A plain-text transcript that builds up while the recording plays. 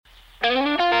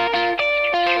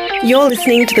You're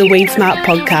listening to the Weed Smart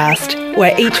podcast,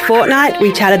 where each fortnight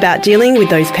we chat about dealing with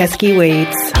those pesky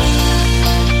weeds.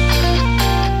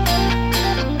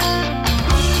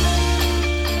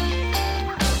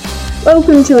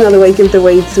 Welcome to another week of the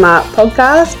Weed Smart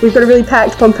podcast. We've got a really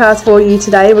packed podcast for you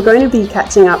today. We're going to be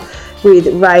catching up with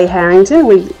Ray Harrington.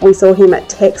 We saw him at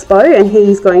Texpo, and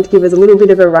he's going to give us a little bit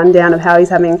of a rundown of how he's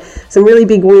having some really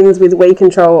big wins with weed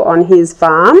control on his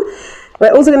farm.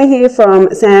 We're also going to hear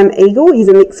from Sam Eagle. He's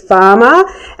a mixed farmer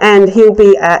and he'll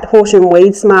be at Horsham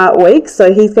Weed Smart Week.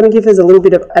 So he's going to give us a little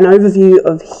bit of an overview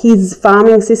of his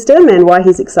farming system and why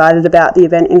he's excited about the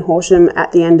event in Horsham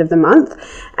at the end of the month.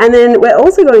 And then we're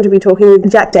also going to be talking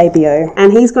with Jack Dapio,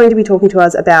 and he's going to be talking to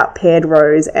us about paired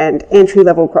rows and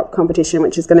entry-level crop competition,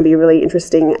 which is going to be really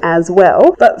interesting as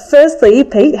well. But firstly,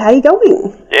 Pete, how are you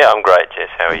going? Yeah, I'm great, Jess.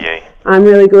 How are you? I'm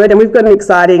really good, and we've got an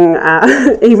exciting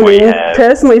evening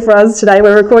personally for us today.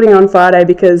 We're recording on Friday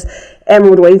because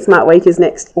Emerald Weed Smart Week is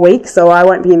next week, so I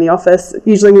won't be in the office.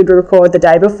 Usually we'd record the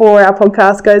day before our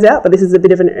podcast goes out, but this is a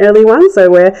bit of an early one, so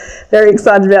we're very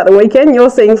excited about the weekend. You're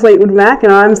seeing Fleetwood Mac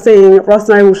and I'm seeing Ross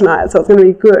Noble tonight, so it's going to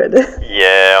be good.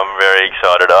 Yeah, I'm very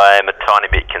excited. I am a tiny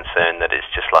bit concerned that it's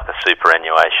just like a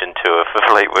superannuation tour for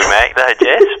Fleetwood Mac though,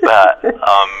 Jess, but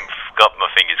got my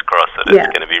fingers crossed that it's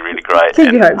going to be really great.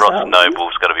 Keep your and hopes Ross up.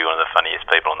 Noble's got to be one of the funniest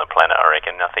people on the planet, I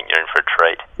reckon. I think you're in for a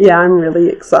treat. Yeah, I'm really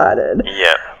excited.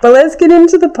 Yeah. But let's get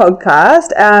into the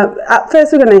podcast. Up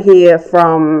first, we're going to hear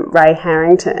from Ray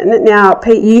Harrington. Now,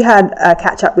 Pete, you had a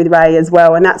catch-up with Ray as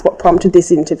well, and that's what prompted this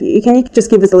interview. Can you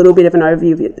just give us a little bit of an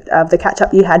overview of the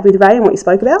catch-up you had with Ray and what you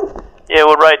spoke about? Yeah,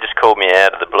 well, Ray just called me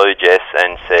out of the blue, Jess,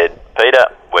 and said, Peter,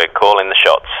 we're calling the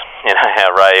shots. You know how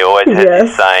Ray always has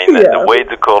this saying that the weeds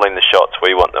are calling the shots,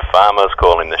 we want the farmers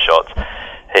calling the shots.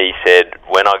 He said,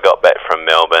 when I got back from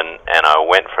Melbourne and I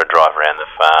went for a drive around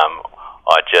the farm,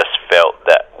 I just felt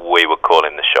that we were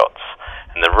calling the shots.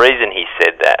 And the reason he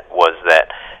said that was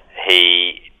that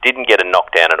he didn't get a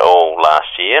knockdown at all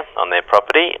last year on their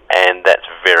property, and that's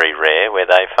very rare where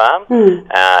they farm.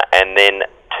 And then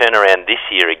turn around this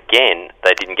year again,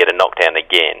 they didn't get a knockdown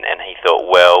again, and he thought,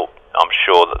 well, I'm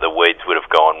sure that the weeds would have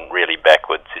gone really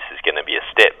backwards. This is going to be a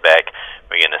step back.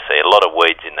 We're going to see a lot of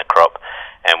weeds in the crop.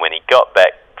 And when he got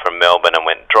back from Melbourne and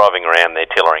went driving around there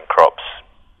tillering crops,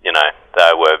 you know,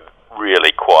 they were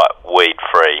really quite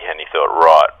weed-free. And he thought,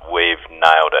 right, we've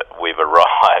nailed it. We've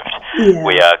arrived. Yeah.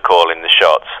 We are calling the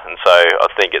shots. And so I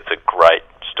think it's a great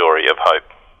story of hope.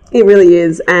 It really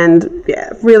is, and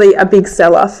really a big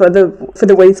seller for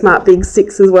the Weed Smart Big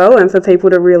Six as well, and for people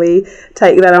to really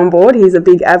take that on board. He's a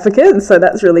big advocate, so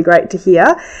that's really great to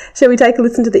hear. Shall we take a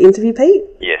listen to the interview, Pete?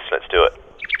 Yes, let's do it.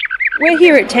 We're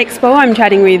here at Texpo. I'm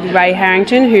chatting with Ray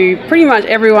Harrington, who pretty much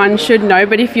everyone should know,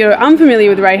 but if you're unfamiliar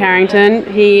with Ray Harrington,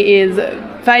 he is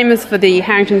famous for the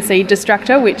Harrington Seed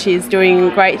Destructor, which is doing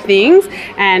great things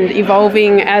and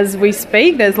evolving as we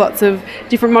speak. There's lots of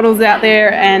different models out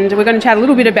there, and we're going to chat a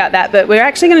little bit about that, but we're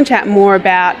actually going to chat more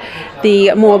about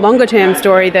the more longer term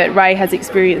story that Ray has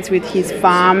experienced with his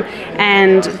farm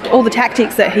and all the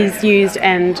tactics that he's used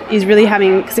and is really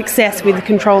having success with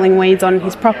controlling weeds on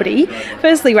his property.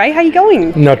 Firstly, Ray, how are you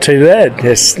going? Not too bad.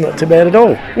 Yes, not too bad at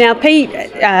all. Now, Pete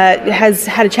has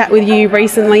had a chat with you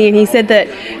recently, and he said that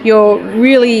you're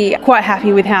really quite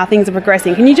happy with how things are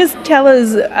progressing. Can you just tell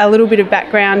us a little bit of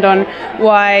background on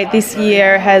why this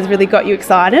year has really got you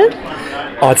excited?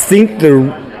 I think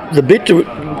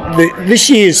this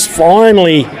year's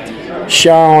finally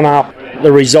shown up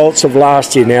the results of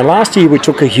last year. Now, last year we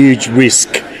took a huge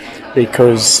risk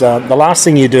because the last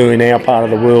thing you do in our part of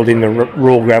the world in the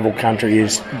raw gravel country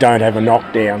is don't have a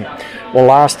knockdown. Well,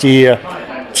 last year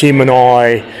Tim and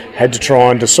I had to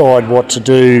try and decide what to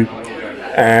do.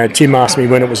 Tim asked me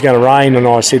when it was going to rain, and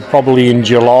I said probably in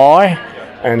July,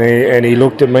 and he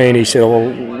looked at me and he said,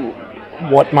 well,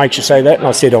 what makes you say that? And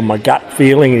I said, on my gut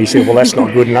feeling. And he said, well, that's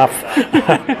not good enough.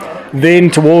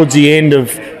 Then towards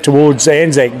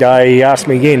Anzac Day, he asked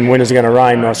me again, when is it going to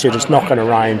rain? And I said, it's not going to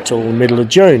rain until the middle of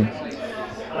June.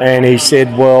 And he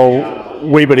said, well,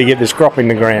 we better get this crop in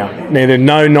the ground. Now, there's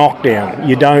no knockdown.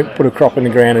 You don't put a crop in the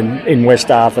ground in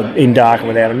West Arthur, in Darkin,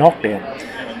 without a knockdown.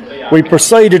 We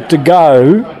proceeded to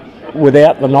go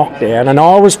without the knockdown, and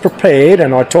I was prepared,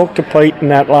 and I talked to Pete in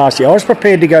that last year, I was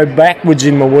prepared to go backwards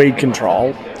in my weed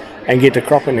control and get the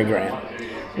crop in the ground.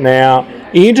 Now,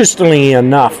 interestingly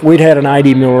enough, we'd had an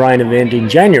 80 mil rain event in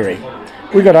January.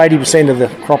 We got 80% of the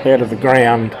crop out of the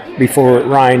ground before it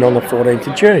rained on the 14th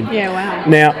of June. Yeah, wow.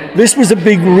 Now, this was a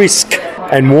big risk,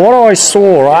 and what I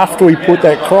saw after we put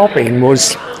that crop in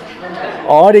was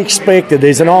I'd expected,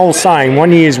 there's an old saying,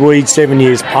 1 year's weed, 7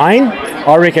 years pain.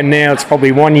 I reckon now it's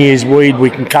probably 1 year's weed, we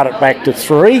can cut it back to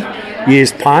 3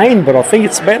 years pain, but I think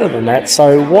it's better than that.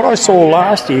 So what I saw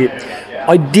last year,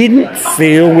 I didn't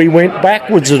feel we went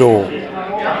backwards at all.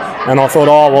 And I thought,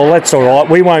 oh, well, that's all right.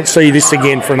 We won't see this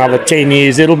again for another 10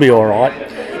 years. It'll be all right.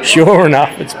 Sure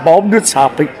enough, it's bobbed its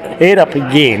head up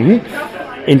again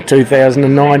in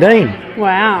 2019.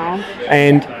 Wow.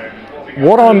 And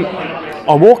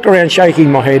I walked around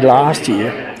shaking my head last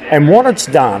year, and what it's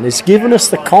done is given us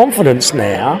the confidence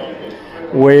now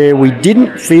where we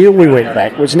didn't feel we went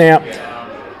backwards. Now,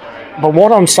 but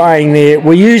what I'm saying there,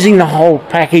 we're using the whole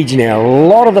package now. A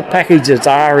lot of the package that's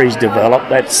Ari's developed,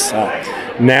 that's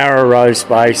narrow row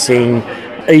spacing,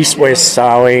 east-west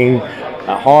sowing,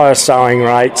 higher sowing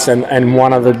rates, and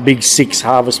one of the big 6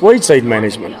 harvest weed seed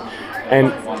management.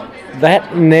 And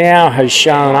that now has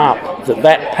shown up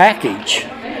that package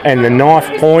and the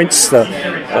knife points, the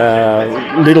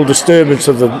little disturbance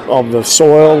of the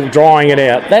soil, drying it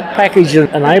out, that package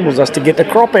enables us to get the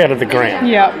crop out of the ground.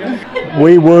 Yeah.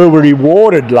 We were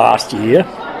rewarded last year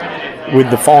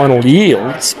with the final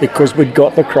yields because we'd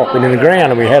got the crop into the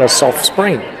ground and we had a soft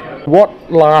spring.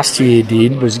 What last year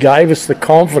did was gave us the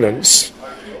confidence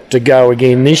to go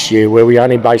again this year, where we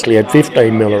only basically had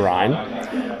 15 mil of rain,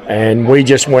 and we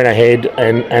just went ahead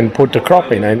and put the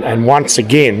crop in. And once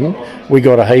again, we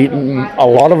got a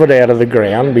lot of it out of the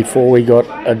ground before we got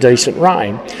a decent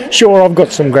rain. Sure, I've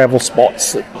got some gravel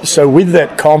spots. So with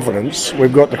that confidence,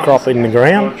 we've got the crop in the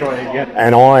ground,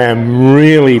 and I am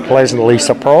really pleasantly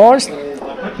surprised.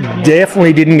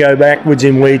 Definitely didn't go backwards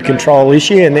in weed control this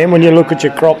year. And then when you look at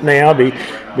your crop now,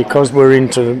 because we're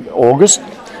into August,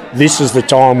 this is the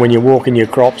time when you're walking your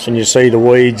crops and you see the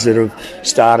weeds that have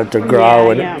started to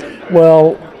grow.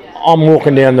 Well, I'm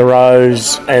walking down the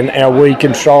rows and our weed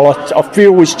control, I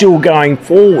feel we're still going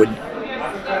forward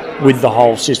with the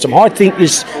whole system. I think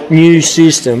this new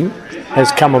system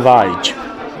has come of age.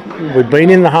 We've been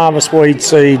in the harvest weed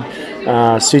seed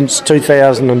since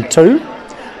 2002,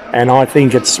 and I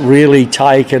think it's really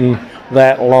taken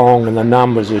that long and the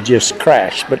numbers have just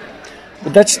crashed. But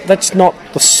that's not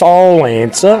the sole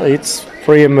answer. It's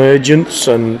pre-emergence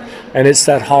and it's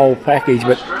that whole package.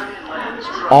 But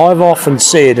I've often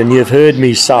said, and you've heard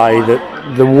me say,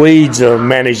 that the weeds are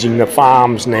managing the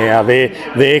farms now.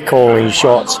 They're calling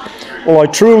shots. Well, I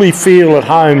truly feel at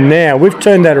home now, we've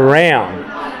turned that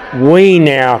around. We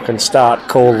now can start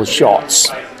call the shots.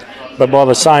 But by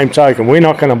the same token, we're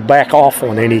not going to back off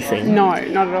on anything. No,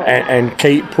 not at all. And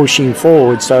keep pushing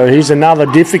forward. So here's another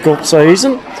difficult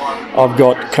season. I've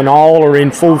got canola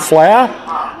in full flower.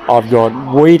 I've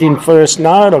got wheat in first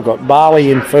node. I've got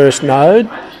barley in first node.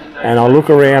 And I look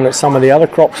around at some of the other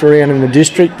crops around in the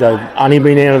district. They've only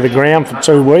been out of the ground for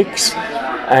 2 weeks.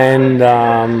 And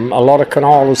a lot of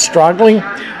canola is struggling.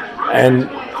 And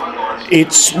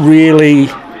it's really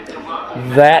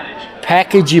that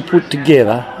package you put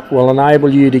together will enable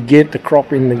you to get the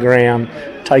crop in the ground,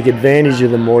 take advantage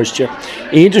of the moisture.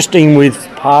 Interesting with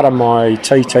part of my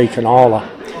TT canola,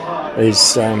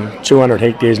 there's 200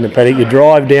 hectares in the paddock. You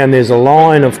drive down, there's a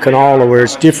line of canola where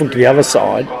it's different to the other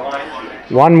side.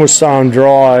 One was sown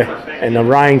dry and the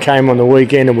rain came on the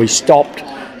weekend and we stopped,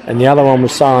 and the other one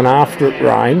was sown after it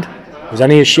rained. It was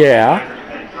only a shower,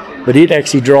 but it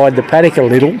actually dried the paddock a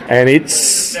little, and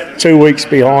it's 2 weeks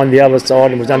behind the other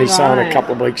side and was only sown a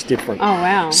couple of weeks different. Oh,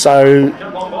 wow. So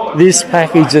this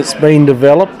package that's been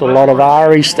developed, a lot of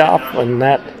Ari stuff, and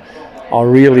that, I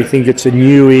really think it's a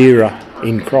new era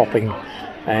in cropping.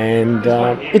 And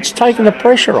it's taken the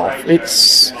pressure off.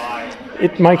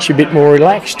 It makes you a bit more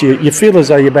relaxed. You feel as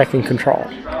though you're back in control.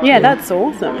 Yeah, that's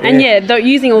awesome. And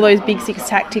using all those Big Six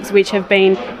tactics which have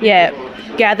been,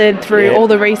 gathered through all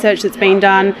the research that's been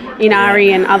done in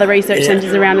ARI and other research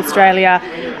centres around Australia,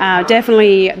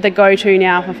 definitely the go-to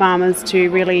now for farmers to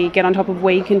really get on top of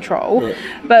weed control. Yeah.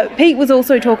 But Pete was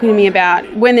also talking to me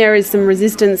about when there is some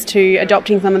resistance to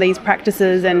adopting some of these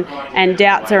practices and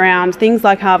doubts around things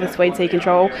like harvest weed seed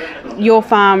control, your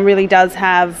farm really does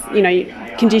have,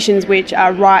 conditions which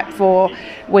are ripe for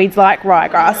weeds like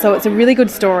ryegrass. So it's a really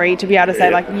good story to be able to say,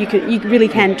 you really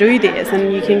can do this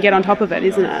and you can get on top of it,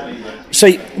 isn't it?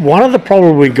 See, one of the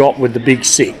problems we got with the Big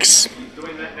Six,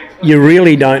 you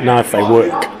really don't know if they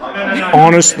work.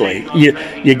 Honestly,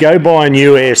 you go buy a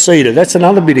new air seeder. That's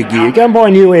another bit of gear. You go and buy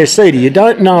a new air seeder. You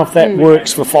don't know if that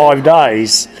works for 5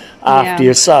 days after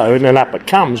you sow, and then up it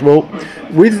comes. Well,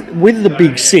 with the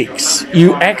Big Six,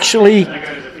 you actually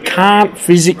can't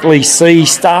physically see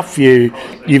stuff.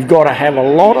 You've got to have a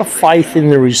lot of faith in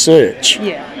the research.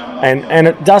 Yeah. And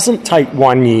it doesn't take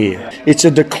 1 year. It's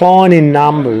a decline in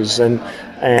numbers, and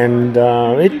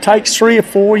it takes 3 or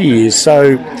 4 years.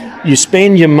 So you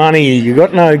spend your money, you've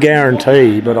got no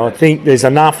guarantee, but I think there's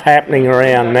enough happening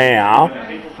around now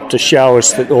to show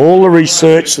us that all the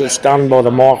research that's done by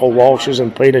the Michael Walshes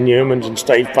and Peter Newmans and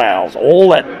Steve Fowles, all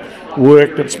that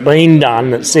work that's been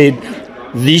done that said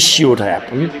this should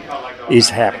happen is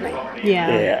happening.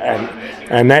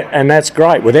 And that's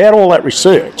great. Without all that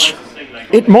research,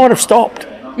 it might have stopped.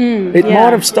 Might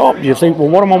have stopped. You think, well,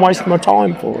 what am I wasting my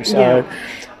time for? So,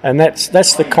 and that's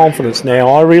the confidence now.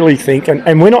 I really think,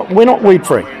 and we're not weed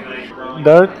free.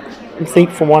 Don't think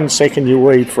for 1 second you're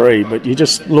weed free, but you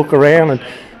just look around. And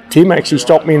Tim actually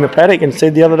stopped me in the paddock and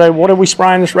said the other day, "What are we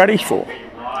spraying this radish for?"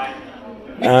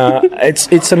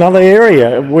 It's another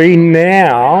area. We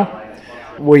now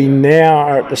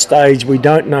are at the stage we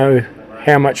don't know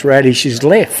how much radish is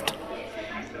left.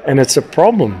 And it's a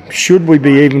problem. Should we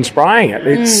be even spraying it?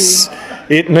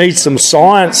 It needs some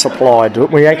science applied to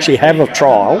it. We actually have a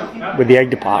trial with the Ag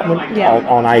Department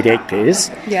on 8 hectares.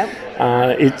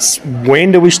 It's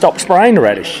when do we stop spraying the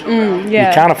radish? You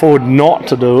can't afford not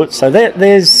to do it. So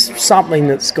there's something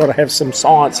that's got to have some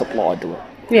science applied to it.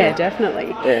 Yeah, definitely.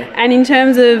 Yeah. And in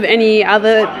terms of any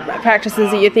other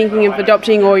practices that you're thinking of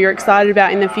adopting or you're excited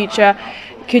about in the future,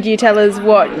 could you tell us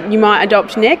what you might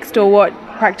adopt next or what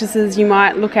practices you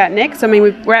might look at next? I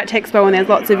mean, we're at Texpo and there's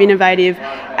lots of innovative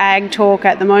ag talk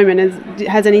at the moment.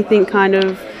 Has anything kind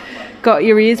of got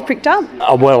your ears pricked up?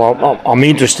 Well, I'm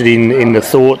interested in the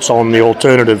thoughts on the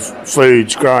alternative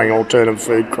foods, growing alternative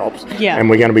food crops. And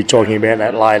we're going to be talking about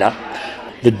that later.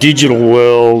 The digital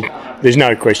world, there's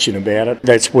no question about it.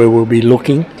 That's where we'll be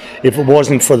looking. If it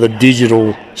wasn't for the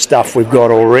digital stuff we've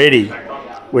got already,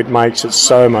 it makes it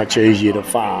so much easier to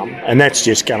farm. And that's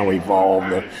just going to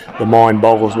evolve. The mind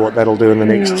boggles what that'll do in the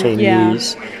next 10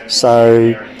 years.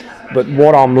 So, but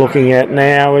what I'm looking at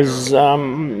now is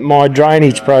my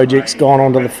drainage project's gone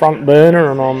onto the front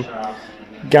burner, and I'm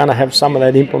going to have some of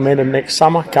that implemented next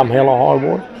summer, come hell or high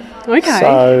water. Okay.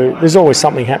 So there's always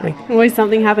something happening. Always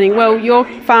something happening. Well, your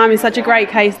farm is such a great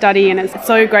case study, and it's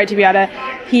so great to be able to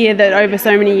hear that over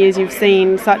so many years you've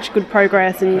seen such good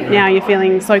progress, and now you're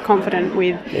feeling so confident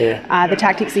with the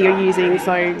tactics that you're using.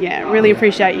 So, really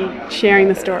appreciate you sharing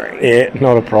the story. Yeah,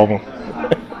 not a problem.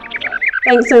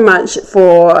 Thanks so much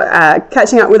for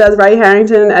catching up with us, Ray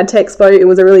Harrington, at Texpo. It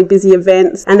was a really busy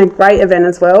event and a great event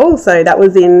as well. So that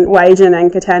was in Wagen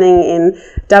and Katanning in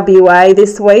WA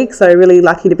this week. So really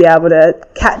lucky to be able to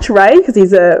catch Ray because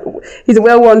he's a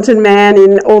well-wanted man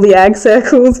in all the ag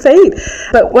circles, Pete.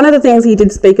 But one of the things he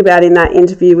did speak about in that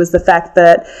interview was the fact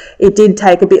that it did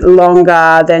take a bit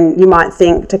longer than you might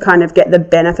think to kind of get the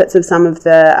benefits of some of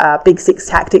the Big Six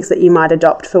tactics that you might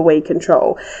adopt for weed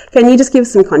control. Can you just give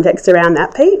some context around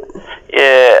that, Pete?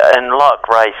 Yeah, and like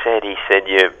Ray said, he said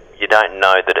you don't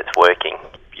know that it's working.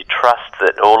 You trust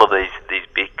that all of these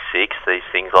Big Six, these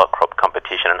things like crop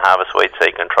competition and harvest weed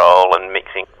seed control and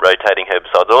mixing, rotating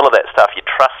herbicides, all of that stuff, you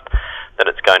trust that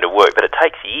it's going to work, but it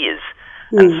takes years.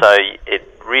 And so it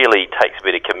really takes a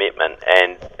bit of commitment,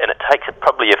 and it takes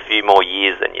probably a few more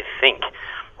years than you think.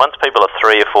 Once people are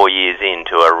 3 or 4 years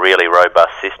into a really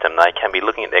robust system, they can be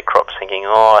looking at their crops thinking,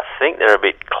 I think they're a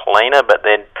bit cleaner, but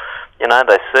then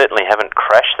they certainly haven't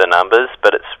crashed the numbers,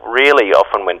 but it's really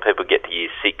often when people get to year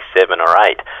 6, 7 or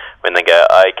 8 when they go,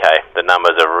 okay, the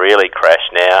numbers have really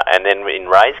crashed now. And then in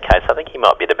Ray's case, I think he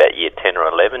might be at about year 10 or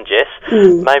 11, Jess.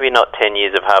 Maybe not 10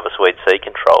 years of harvest weed seed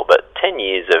control, but 10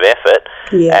 years of effort.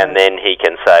 And then he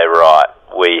can say, right,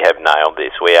 we have nailed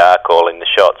this. We are calling the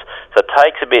shots. So it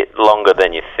takes a bit longer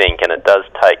than you think, and it does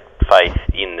take faith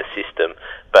in the system,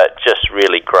 but just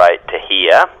really great to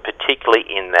hear, particularly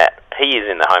in that he is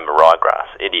in the home of ryegrass.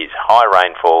 It is high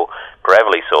rainfall,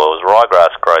 gravelly soils,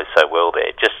 ryegrass grows so well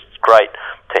there. Just great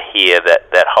to hear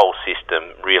that whole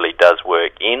system really does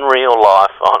work in real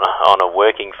life on a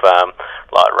working farm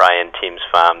like Ray and Tim's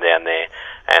farm down there,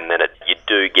 and that you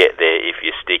do get there if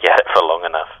you stick at it for long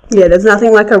enough. Yeah, there's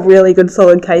nothing like a really good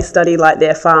solid case study like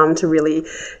their farm to really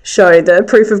show the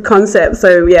proof of concept.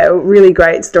 So yeah, really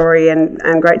great story and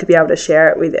great to be able to share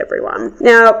it with everyone.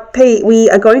 Now, Pete, we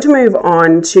are going to move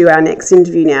on to our next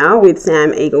interview now with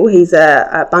Sam Eagle. He's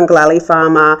a Bungalali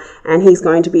farmer, and he's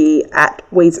going to be at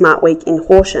Weed Smart Week in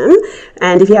Horsham.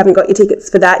 And if you haven't got your tickets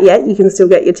for that yet, you can still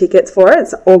get your tickets for it.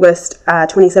 It's August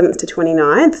 27th to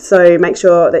 29th. So make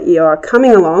sure that you are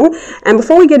coming along. And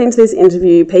before we get into this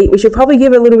interview, Pete, we should probably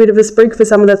give a little bit of a spruik for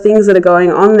some of the things that are going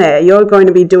on there. You're going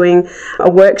to be doing a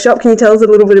workshop. Can you tell us a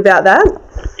little bit about that?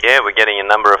 Yeah, we're getting a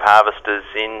number of harvesters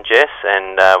in, Jess,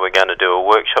 and we're going to do a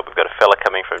workshop. We've got a fella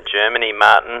coming from Germany,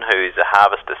 Martin, who's a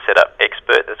harvester setup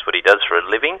expert. That's what he does for a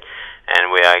living.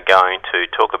 And we are going to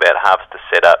talk about harvester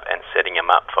setup and setting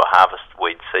him up for harvest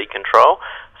weed seed control.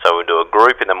 So we'll do a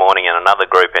group in the morning and another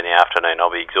group in the afternoon.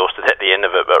 I'll be exhausted at the end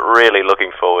of it, but really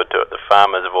looking forward to it. The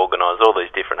farmers have organised all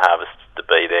these different harvests to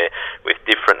be there with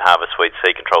different harvest weed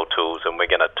seed control tools, and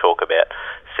we're going to talk about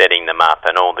setting them up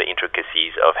and all the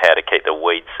intricacies of how to keep the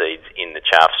weed seeds in the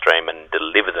chaff stream and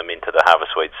deliver them into the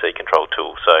harvest weed seed control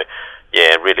tool. So,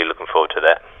 yeah, really looking forward to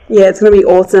that. Yeah, it's going to be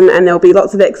awesome, and there'll be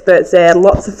lots of experts there,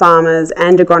 lots of farmers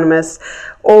and agronomists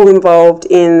all involved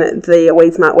in the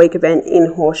Weed Smart Week event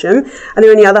in Horsham. Are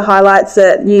there any other highlights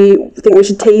that you think we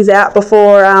should tease out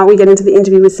before we get into the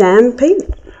interview with Sam, Pete?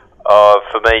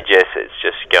 For me, Jess, it's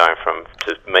just going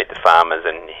to meet the farmers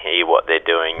and hear what they're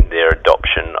doing, their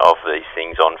adoption of these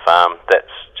things on farm.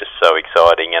 That's just so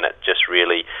exciting, and it just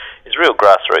really is real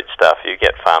grassroots stuff. You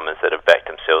get farmers that have backed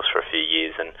themselves for a few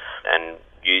years and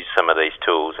use some of these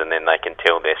tools, and then they can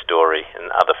tell their story, and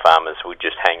other farmers will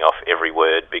just hang off every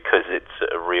word because it's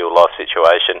a real life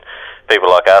situation.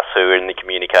 People like us who are in the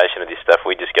communication of this stuff,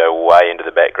 we just go way into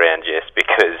the background, Jess,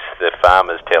 because the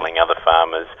farmers telling other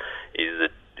farmers is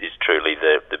truly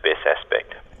the best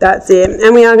aspect. That's it.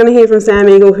 And we are going to hear from Sam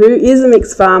Eagle, who is a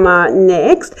mixed farmer,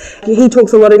 next. He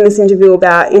talks a lot in this interview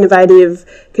about innovative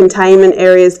containment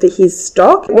areas for his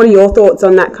stock. What are your thoughts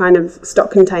on that kind of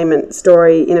stock containment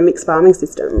story in a mixed farming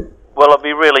system? Well, I'd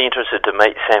be really interested to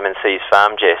meet Sam and see his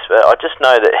farm, Jess, but I just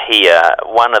know that here,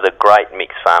 one of the great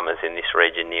mixed farmers in this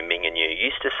region near Mingenew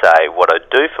used to say, what I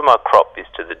do for my crop is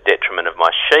to the detriment of my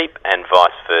sheep and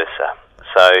vice versa.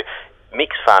 So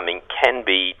mixed farming can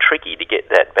be tricky to get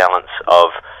that balance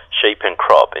of sheep and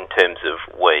crop in terms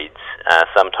of weeds.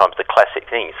 Sometimes the classic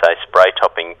thing, say spray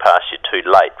topping pasture too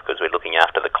late because we're looking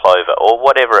after the clover or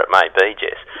whatever it may be,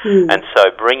 Jess. And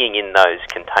so bringing in those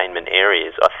containment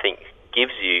areas, I think,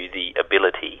 gives you the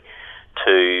ability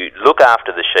to look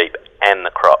after the sheep and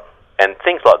the crop. And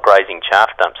things like grazing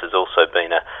chaff dumps has also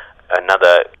been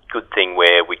another good thing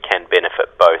where we can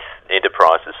benefit both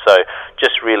enterprises. So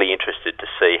just really interested to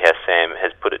see how Sam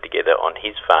has put it together on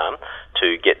his farm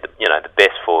to get the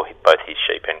best for both his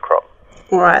sheep and crop.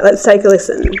 All right, let's take a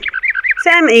listen.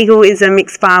 Sam Eagle is a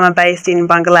mixed farmer based in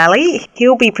Bungalali.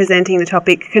 He'll be presenting the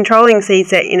topic Controlling Seed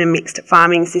Set in a Mixed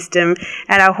Farming System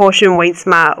at our Horsham Weed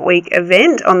Smart Week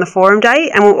event on the Forum Day,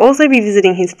 and we'll also be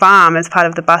visiting his farm as part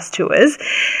of the bus tours.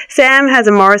 Sam has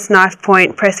a Morris Knife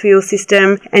Point press wheel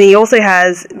system, and he also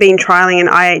has been trialling an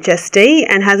IHSD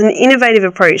and has an innovative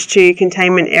approach to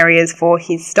containment areas for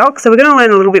his stock. So we're going to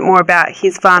learn a little bit more about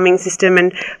his farming system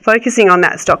and focusing on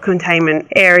that stock containment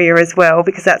area as well,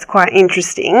 because that's quite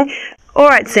interesting. All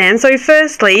right, Sam, so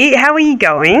firstly, how are you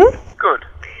going? Good.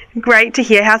 Great to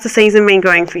hear. How's the season been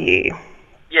going for you?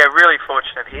 Yeah, really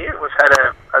fortunate here. We've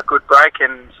had a good break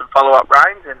and some follow-up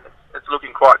rains, and it's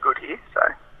looking quite good here. So.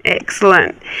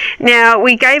 Excellent. Now,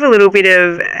 we gave a little bit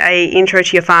of a intro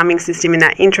to your farming system in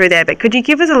that intro there, but could you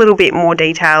give us a little bit more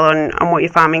detail on what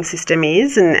your farming system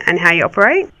is and how you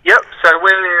operate? Yep, so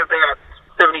we're about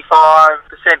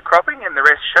 75% cropping and the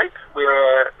rest sheep.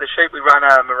 The sheep we run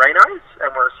are merinos,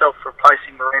 and we're a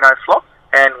self-replacing merino flock,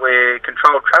 and we're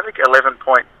controlled traffic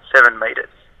 11.7 metres.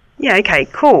 Yeah, okay,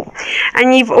 cool.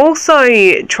 And you've also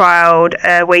trialled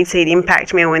a weed seed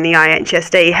impact mill in the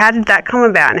IHSD. How did that come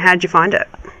about and how did you find it?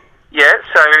 Yeah,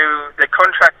 so the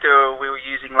contractor we were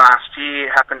using last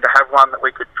year happened to have one that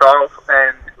we could trial,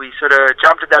 and we sort of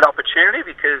jumped at that opportunity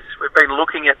because we've been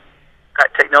looking at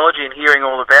technology and hearing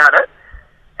all about it.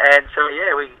 And so,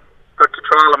 yeah, we got to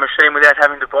trial a machine without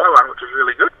having to buy one, which was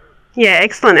really good. Yeah,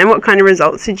 excellent. And what kind of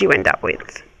results did you end up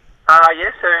with? So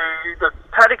the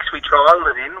paddocks we trialled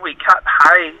it in, we cut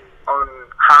hay on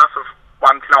half of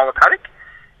one canola paddock,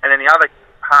 and then the other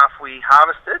half we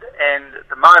harvested. And at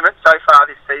the moment, so far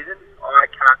this season, I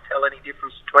can't tell any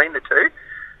difference between the two.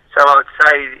 So I would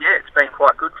say, yeah, it's been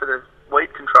quite good for the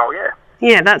weed control, yeah.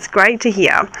 Yeah, that's great to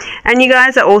hear. And you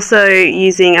guys are also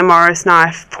using a Morris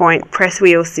Knife Point press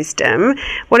wheel system.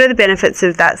 What are the benefits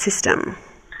of that system?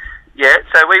 Yeah,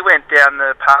 so we went down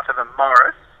the path of a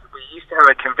Morris. We used to have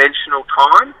a conventional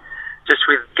time, just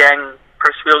with gang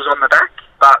press wheels on the back,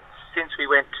 but since we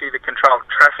went to the controlled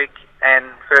traffic and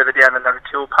further down the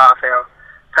no-till path, our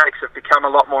paddocks have become a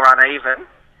lot more uneven,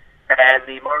 and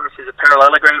the Morris is a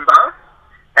parallelogram bar,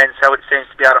 and so it seems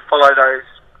to be able to follow those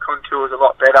contours a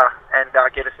lot better and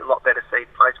get us a lot better seed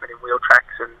placement in wheel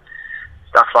tracks and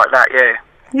stuff like that, yeah.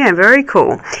 Yeah, very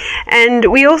cool. And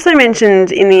we also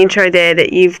mentioned in the intro there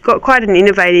that you've got quite an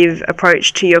innovative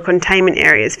approach to your containment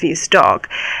areas for your stock.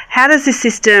 How does this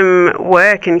system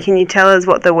work, and can you tell us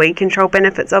what the weed control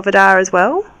benefits of it are as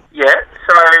well? Yeah,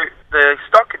 so the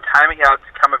stock containment yards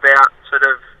come about sort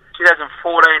of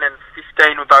 2014 and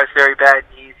 15 were both very bad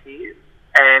years here,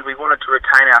 and we wanted to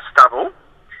retain our stubble.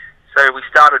 So we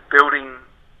started building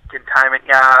containment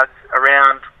yards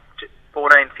around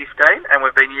 14, 15, and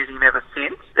we've been using them ever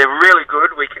since. They're really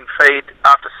good. We can feed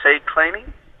after seed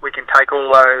cleaning. We can take all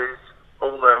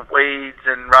the weeds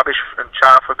and rubbish and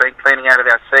chaff we've been cleaning out of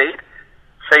our seed,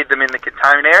 feed them in the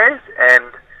containment areas,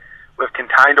 and we've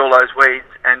contained all those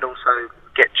weeds and also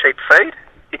get cheap feed.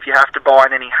 If you have to buy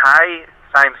in any hay,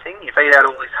 same thing. You feed out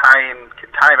all this hay and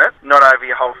contain it, not over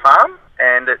your whole farm.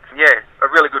 And it's, a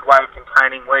really good way of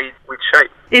containing weeds with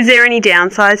sheep. Is there any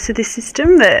downsides to this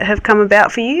system that have come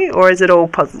about for you, or is it all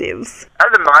positives?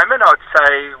 At the moment, I'd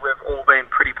say we've all been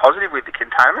pretty positive with the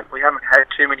containment. We haven't had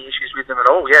too many issues with them at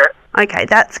all yet. Okay,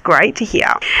 that's great to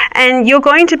hear. And you're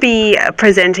going to be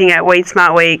presenting at Weed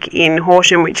Smart Week in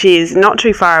Horsham, which is not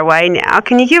too far away now.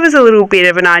 Can you give us a little bit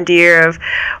of an idea of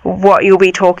what you'll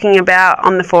be talking about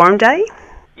on the forum day?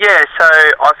 Yeah, so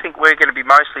I think we're going to be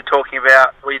mostly talking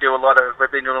about, we've been doing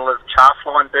a lot of chaff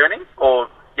line burning, or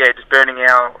just burning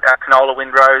our canola,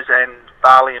 windrows and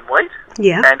barley and wheat.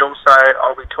 Yeah. And also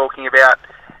I'll be talking about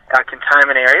our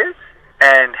containment areas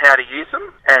and how to use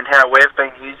them and how we've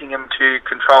been using them to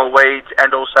control weeds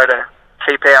and also to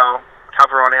keep our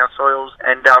cover on our soils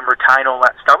and retain all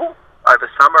that stubble over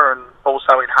summer and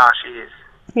also in harsh years.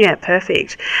 Yeah,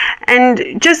 perfect.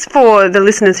 And just for the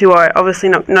listeners who are obviously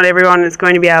not everyone is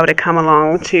going to be able to come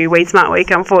along to Weed Smart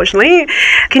Week, unfortunately,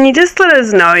 can you just let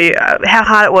us know how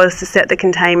hard it was to set the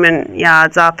containment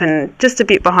yards up and just a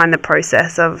bit behind the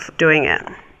process of doing it?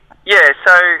 Yeah,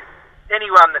 so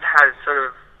anyone that has sort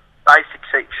of basic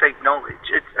sheep knowledge,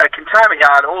 a containment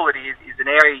yard, all it is an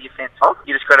area you fence off.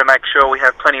 You just got to make sure we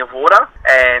have plenty of water,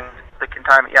 and the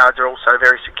containment yards are also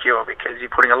very secure because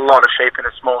you're putting a lot of sheep in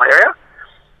a small area,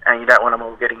 and you don't want them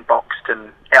all getting boxed and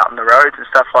out on the roads and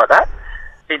stuff like that.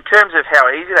 In terms of how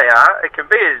easy they are, it can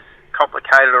be as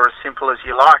complicated or as simple as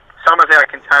you like. Some of our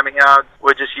containment yards,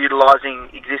 we're just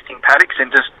utilising existing paddocks and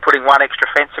just putting one extra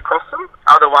fence across them.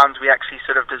 Other ones we actually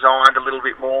sort of designed a little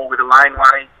bit more with a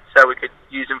laneway so we could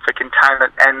use them for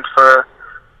containment and for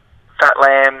fat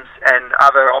lambs and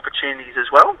other opportunities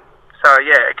as well. So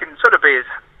it can sort of be as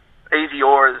easy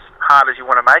or as hard as you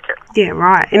want to make it. Yeah,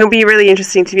 right. And it'll be really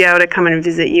interesting to be able to come and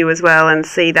visit you as well and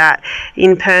see that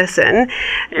in person.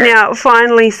 Yeah. Now,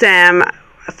 finally, Sam,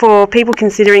 for people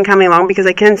considering coming along, because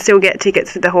they can still get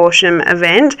tickets for the Horsham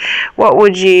event, what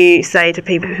would you say to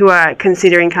people who are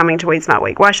considering coming to Weed Smart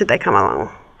Week? Why should they come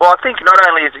along? Well, I think not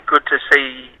only is it good to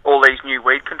see all these new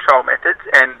weed control methods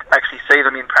and actually see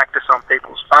them in practice on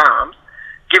people's farms,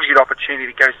 gives you an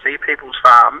opportunity to go see people's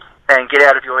farms and get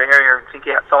out of your area and think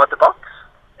outside the box.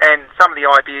 And some of the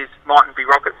ideas mightn't be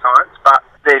rocket science, but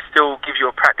they still give you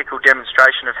a practical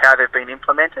demonstration of how they've been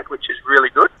implemented, which is really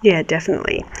good. Yeah,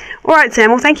 definitely. All right,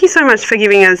 Sam, well, thank you so much for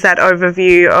giving us that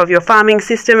overview of your farming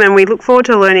system, and we look forward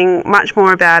to learning much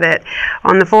more about it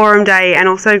on the forum day and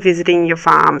also visiting your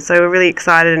farm. So we're really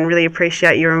excited and really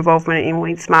appreciate your involvement in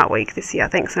Weed Smart Week this year.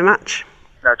 Thanks so much.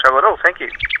 No trouble at all. Thank you.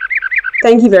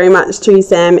 Thank you very much to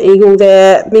Sam Eagle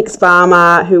there, mixed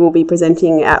farmer who will be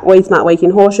presenting at Weed Smart Week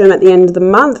in Horsham at the end of the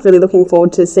month. Really looking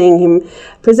forward to seeing him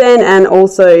present and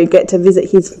also get to visit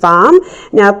his farm.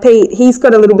 Now, Pete, he's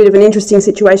got a little bit of an interesting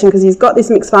situation because he's got this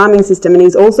mixed farming system and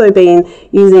he's also been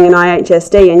using an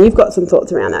IHSD, and you've got some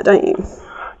thoughts around that, don't you?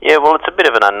 Yeah, well, it's a bit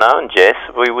of an unknown, Jess.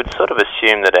 We would sort of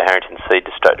assume that a Harrington seed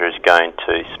distractor is going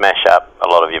to smash up a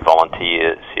lot of your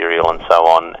volunteer cereal and so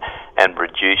on and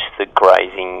reduce the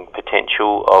grazing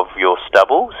potential of your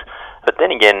stubbles. But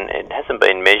then again, it hasn't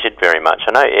been measured very much.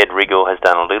 I know Ed Riggle has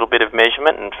done a little bit of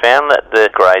measurement and found that the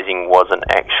grazing wasn't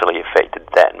actually affected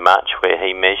that much where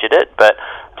he measured it. But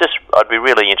I'd be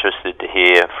really interested to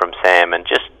hear from Sam and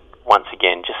just once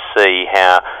again just see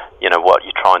how, what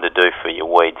you're trying to do for your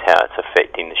weeds, how it's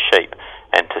affecting the sheep,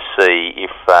 and to see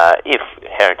if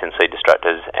Harrington seed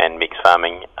distractors and mixed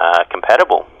farming are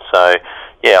compatible. So,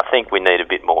 I think we need a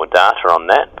bit more data on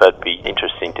that, but it'd be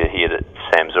interesting to hear that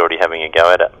Sam's already having a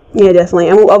go at it. Yeah, definitely.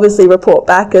 And we'll obviously report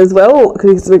back as well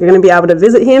because we're going to be able to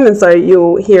visit him, and so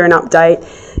you'll hear an update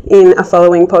in a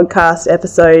following podcast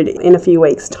episode in a few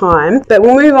weeks' time. But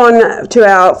we'll move on to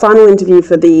our final interview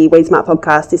for the Weed Smart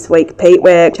podcast this week, Pete.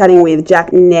 We're chatting with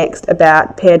Jack next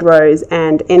about paired rows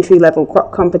and entry-level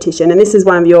crop competition, and this is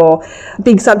one of your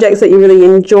big subjects that you really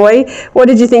enjoy. What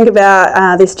did you think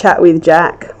about this chat with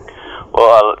Jack?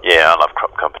 Well, I love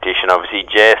crop competition, obviously,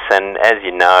 Jess, and as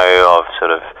you know, I've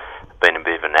sort of been a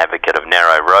bit of an advocate of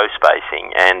narrow row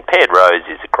spacing, and paired rows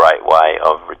is a great way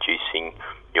of reducing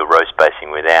your row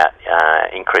spacing without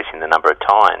increasing the number of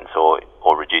tines or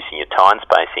reducing your tine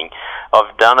spacing.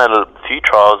 I've done a few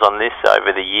trials on this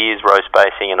over the years, row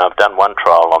spacing, and I've done one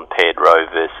trial on paired row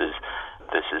versus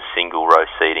single row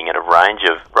seeding at a range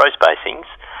of row spacings.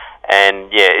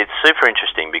 And yeah, it's super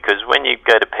interesting because when you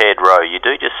go to paired row, you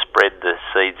do just spread the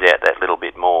seeds out that little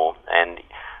bit more. And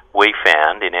we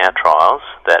found in our trials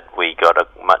that we got a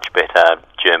much better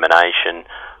germination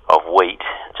of wheat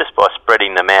just by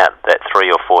spreading them out that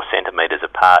 3 or 4 centimetres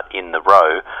apart in the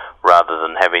row, rather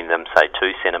than having them, say,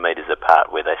 2 centimetres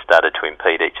apart where they started to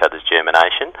impede each other's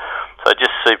germination. So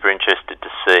just super interested to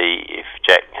see if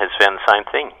Jack has found the same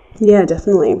thing. Yeah,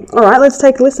 definitely. All right, let's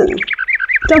take a listen.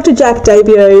 Dr. Jack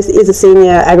Dabios is a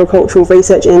senior agricultural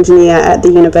research engineer at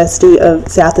the University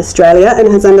of South Australia and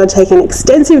has undertaken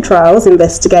extensive trials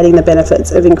investigating the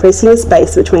benefits of increasing the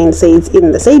space between seeds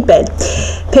in the seedbed.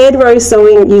 Paired row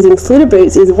sowing using flitter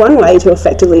boots is one way to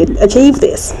effectively achieve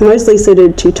this, mostly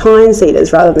suited to tine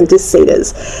seeders rather than disc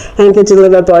seeders, and can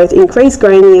deliver both increased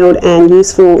grain yield and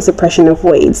useful suppression of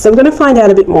weeds. So we're going to find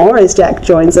out a bit more as Jack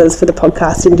joins us for the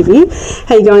podcast interview.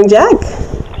 How are you going, Jack?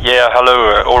 Yeah,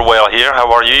 hello, all well here.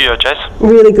 How are you, Jess?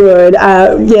 Really good.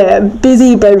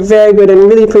 Busy but very good, and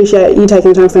really appreciate you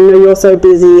taking time, because I know you're so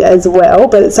busy as well,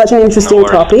 but it's such an interesting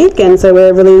topic, and so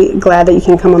we're really glad that you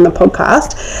can come on the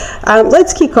podcast.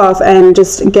 Let's kick off and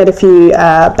just get a few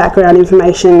background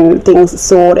information things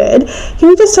sorted. Can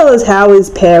you just tell us how is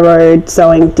paired row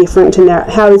sowing different to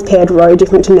paired row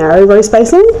different to narrow row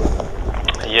spacing?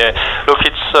 Yeah, look,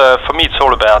 for me it's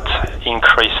all about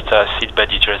increased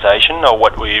seedbed utilization, or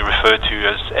what we refer to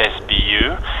as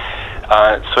SBU.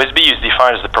 So SBU is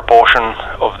defined as the proportion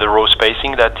of the row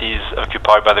spacing that is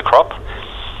occupied by the crop,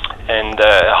 and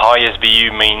high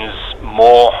SBU means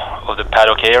more of the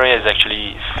paddock area is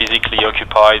actually physically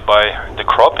occupied by the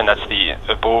crop, and that's the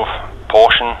above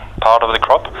portion part of the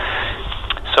crop.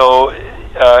 So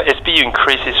SBU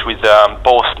increases with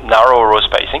both narrow row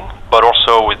spacing, but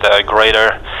also with a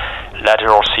greater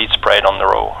lateral seed spread on the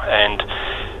row. And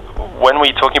when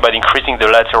we're talking about increasing the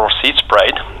lateral seed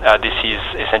spread, this is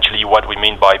essentially what we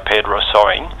mean by paired row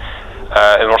sowing.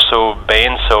 And also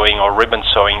band sowing or ribbon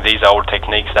sowing, these are all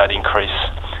techniques that increase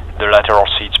the lateral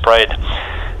seed spread.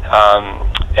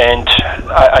 And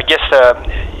I guess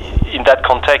in that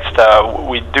context,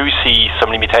 we do see some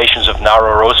limitations of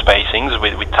narrow row spacings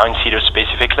with tine seeders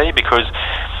specifically, because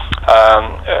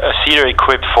a seeder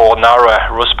equipped for narrow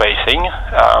row spacing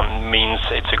means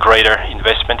it's a greater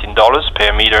investment in dollars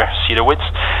per meter seeder width.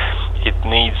 It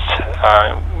needs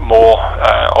more,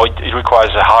 or it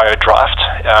requires a higher draft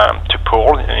to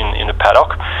pull in the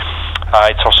paddock.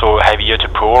 It's also heavier to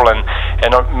pull, and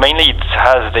mainly it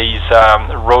has these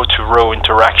row-to-row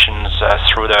interactions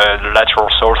through the lateral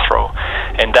soil throw,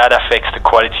 and that affects the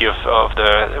quality of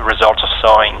the results of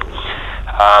sowing.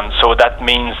 So that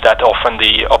means that often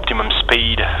the optimum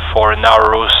speed for a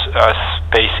narrow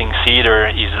spacing seeder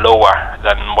is lower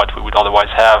than what we would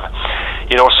otherwise have.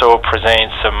 It also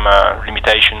presents some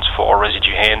limitations for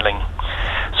residue handling.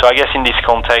 So I guess in this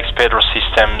context, paired row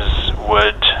systems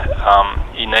would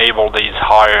enable these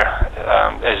higher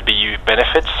SBU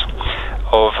benefits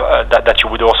of that you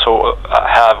would also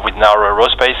have with narrow row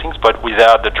spacings, but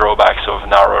without the drawbacks of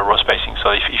narrow row spacing. So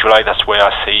if you like, that's where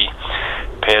I see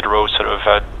paired rows sort of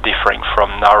differing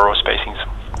from narrow row spacings.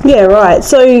 Yeah, right.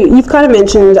 So you've kind of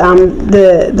mentioned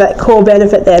that core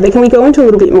benefit there, but can we go into a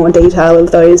little bit more detail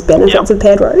of those benefits of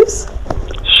paired rows?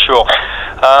 Sure.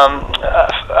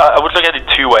 I would look at it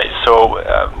two ways. So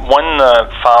one,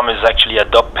 farmers actually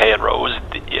adopt paired rows,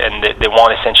 and they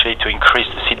want essentially to increase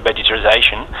the seedbed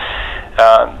utilization.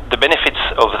 The benefits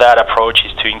of that approach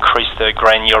is to increase the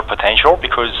grain yield potential,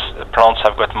 because plants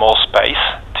have got more space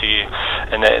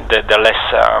and they're less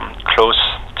close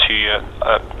to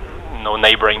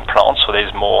neighboring plants, so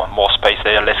there's more space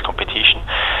there, less competition.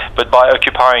 But by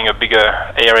occupying a bigger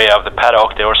area of the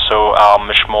paddock, they also are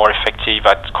much more effective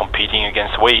at competing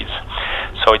against weeds.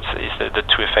 So it's the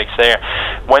two effects there.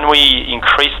 When we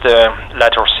increase the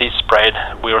lateral seed spread,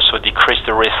 we also decrease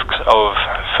the risks of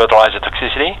fertilizer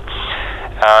toxicity.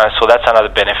 So that's another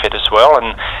benefit as well,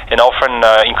 and often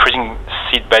increasing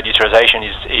seedbed utilization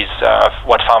is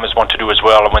what farmers want to do as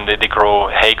well when they grow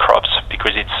hay crops,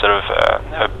 because it's sort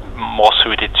of more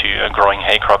suited to growing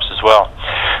hay crops as well.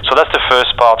 So that's the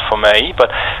first part for me, but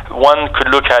one could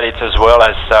look at it as well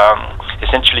as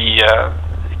essentially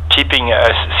keeping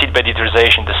seedbed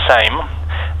utilization the same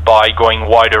by going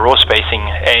wider row spacing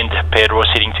and paired row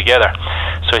seeding together.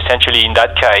 So essentially, in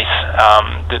that case,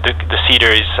 the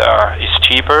seeder is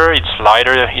cheaper, it's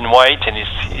lighter in weight, and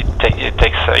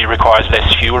it requires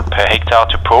less fuel per hectare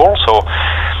to pull. So,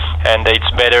 and it's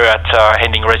better at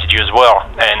handling residue as well.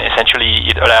 And essentially,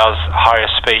 it allows higher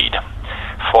speed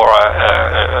for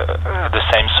the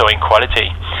same sowing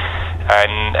quality.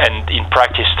 and in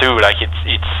practice too, like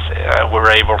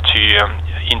we're able to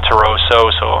inter-row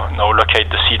sow, so locate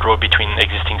the seed row between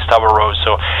existing stubble rows.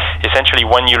 So essentially,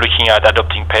 when you're looking at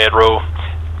adopting paired row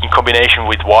in combination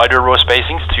with wider row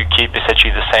spacings to keep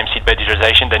essentially the same seed bed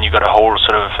utilization, then you've got a whole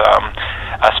sort of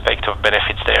aspect of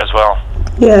benefits there as well.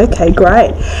 Yeah, okay,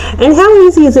 great. And how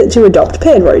easy is it to adopt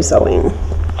paired row sowing?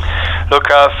 Look,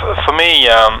 for me,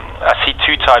 I see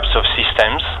two types of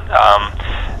systems.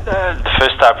 The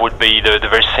first type would be the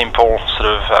very simple sort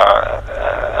of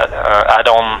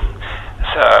add-on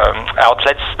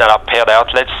outlets that are paired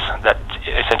outlets that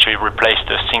essentially replace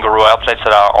the single row outlets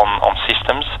that are on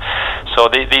systems. So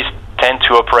these tend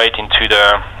to operate into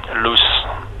the loose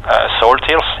soil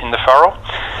tills in the furrow,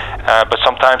 but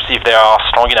sometimes if they are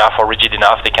strong enough or rigid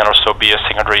enough, they can also be a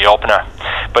secondary opener.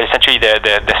 But essentially they're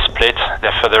split,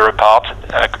 they're further apart,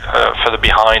 further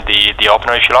behind the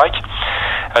opener, if you like.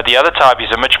 The other type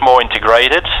is a much more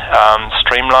integrated,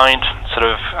 streamlined sort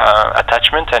of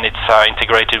attachment, and it's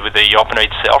integrated with the opener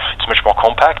itself. It's much more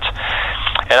compact.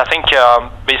 And I think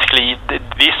basically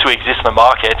these two exist in the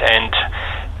market, and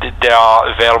they are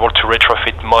available to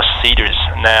retrofit most seeders.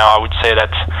 Now, I would say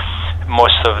that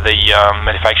most of the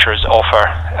manufacturers offer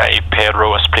a paired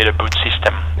row or splitter boot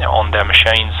system on their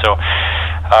machines. So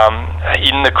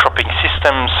in the cropping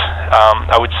systems,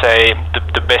 I would say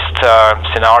the best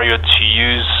scenario to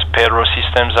use paired row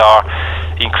systems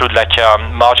include like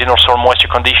marginal soil moisture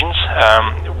conditions,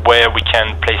 where we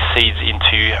can place seeds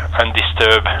into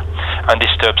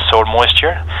undisturbed soil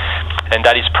moisture, and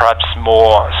that is perhaps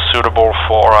more suitable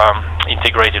for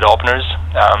integrated openers.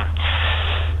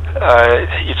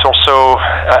 It's also,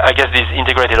 I guess, these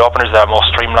integrated openers that are more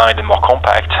streamlined and more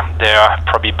compact, they are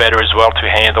probably better as well to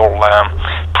handle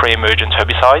pre-emergent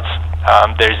herbicides.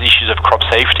 There's issues of crop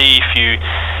safety if you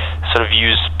sort of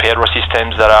use paired row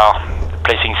systems that are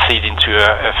placing seed into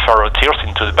a furrow tilt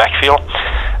into the backfill,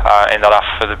 and that are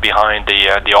further behind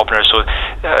the opener. So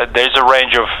there's a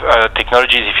range of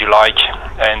technologies, if you like,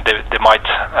 and they might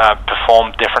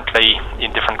perform differently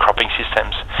in different cropping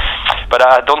systems. But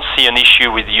I don't see an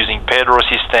issue with using paired row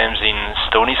systems in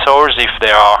stony soils if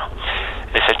they are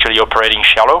essentially operating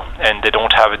shallow and they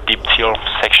don't have a deep till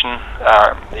section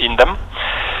in them.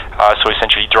 So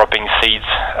essentially dropping seeds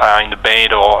in the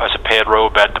bed or as a paired row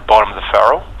at the bottom of the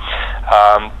furrow.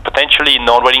 Potentially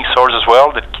non-wetting soils as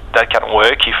well, that can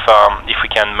work if we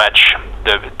can match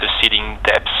the seeding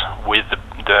depths with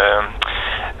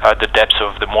the depths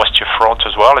of the moisture front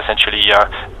as well, essentially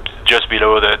just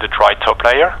below the dry top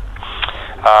layer.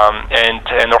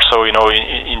 And also,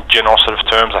 in general sort of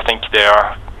terms, I think they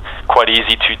are quite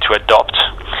easy to adopt.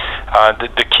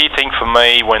 The key thing for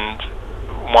me when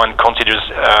one considers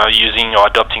using or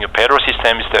adopting a paired row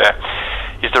system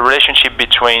is the relationship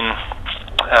between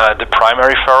the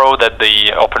primary furrow that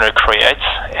the opener creates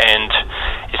and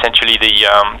essentially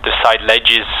the side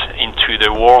ledges into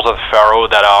the walls of the furrow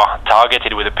that are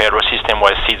targeted with a paired row system,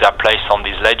 where seeds are placed on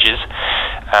these ledges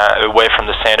away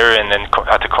from the center and then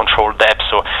at a controlled depth.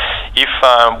 So if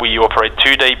we operate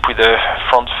too deep with the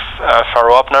front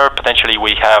furrow opener, potentially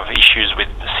we have issues with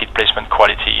seed placement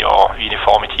quality or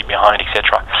uniformity behind,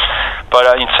 etc.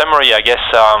 But in summary, I guess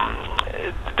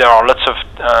there are lots of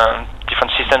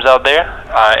different systems out there,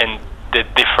 and they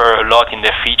differ a lot in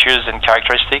their features and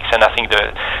characteristics, and I think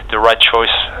the right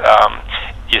choice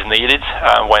is needed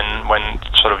when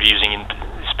sort of using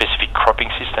specific cropping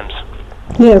systems.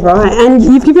 Yeah, right. And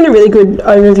you've given a really good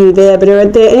overview there, but are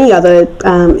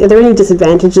there any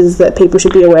disadvantages that people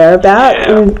should be aware about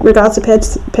in regards to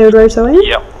paired row sowing?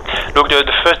 Yeah. Look, the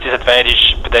first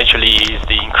disadvantage potentially is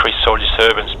the increased soil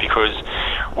disturbance, because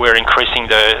we're increasing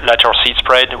the lateral seed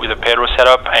spread with a paired row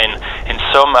setup, and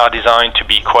some are designed to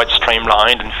be quite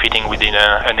streamlined and fitting within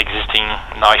an existing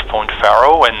knife point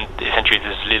furrow, and essentially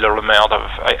there's little amount of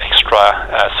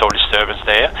extra soil disturbance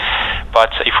there.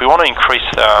 But if we want to increase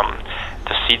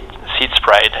the seed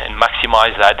spread and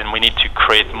maximize that, then we need to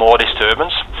create more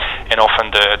disturbance, and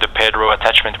often the paired row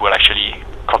attachment will actually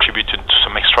contribute to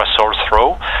some extra soil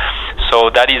throw. So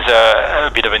that is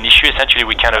a bit of an issue. Essentially,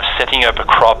 we're kind of setting up a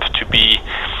crop to be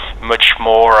much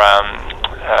more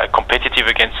competitive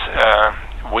against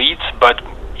weeds, but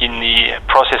in the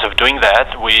process of doing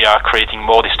that, we are creating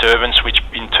more disturbance, which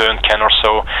in turn can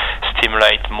also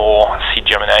stimulate more seed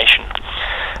germination.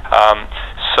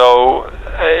 So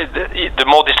the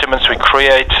more disturbance we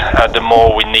create, the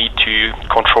more we need to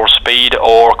control speed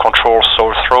or control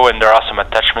soil throw, and there are some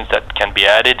attachments that can be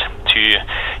added to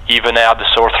even out the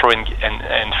soil throw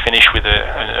and finish with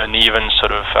an even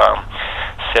sort of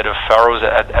set of furrows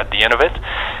at the end of it.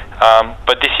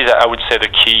 But this is, I would say, the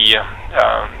key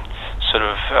sort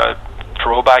of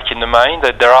drawback in the main.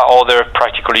 That there are other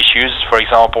practical issues. For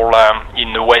example,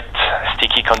 in the wet,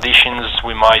 sticky conditions,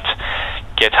 we might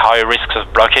get higher risks of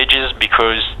blockages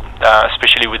because,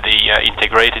 especially with the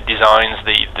integrated designs,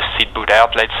 the seed boot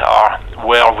outlets are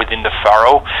well within the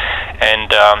furrow, and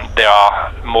they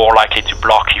are more likely to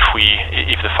block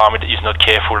if the farmer is not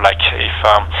careful, like if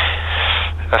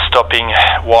stopping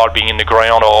while being in the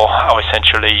ground, or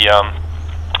essentially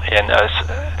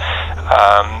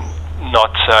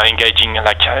not engaging,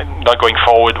 not going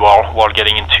forward while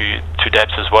getting into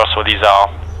depth as well. So these are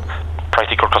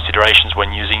practical considerations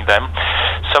when using them.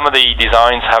 Some of the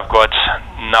designs have got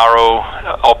narrow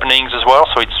openings as well,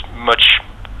 so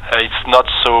it's not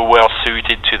so well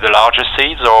suited to the larger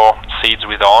seeds or seeds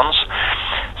with awns,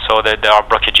 so that there are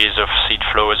blockages of seed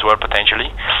flow as well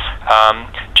potentially.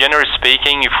 Generally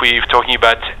speaking, if we're talking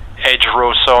about edge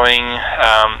row sowing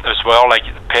as well, like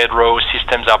paired row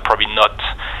systems are probably not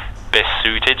best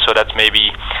suited, so that's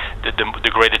maybe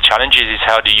the greater challenge is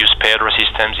how to use paired row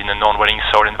systems in a non-wetting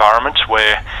soil environment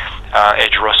where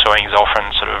edge row sowing is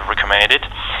often sort of recommended.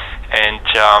 And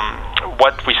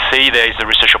what we see there is a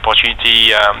research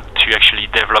opportunity to actually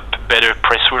develop better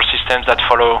press wheel systems that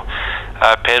follow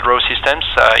paired row systems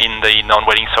in the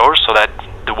non-wetting soils, so that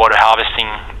the water harvesting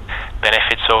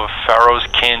benefits of furrows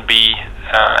can be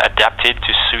adapted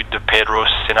to suit the paired row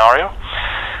scenario.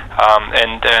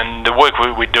 And the work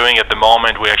we're doing at the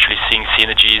moment, we're actually seeing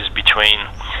synergies between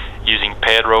using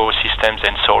paired row systems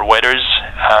and soil wetters,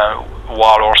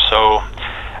 while also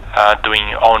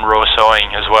doing on-row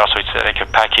sowing as well. So it's like a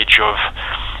package of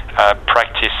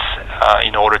practice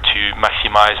in order to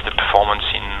maximize the performance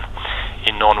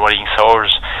in non-wetting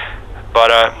soils. But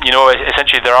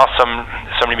essentially there are some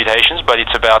limitations, but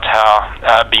it's about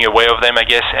how being aware of them, I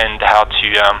guess, and how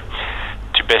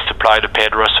to best apply the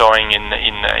paired row sowing in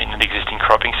an existing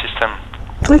cropping system.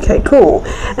 Okay, cool.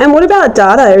 And what about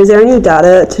data? Is there any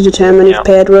data to determine if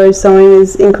paired row sowing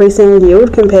is increasing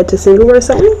yield compared to single row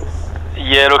sowing?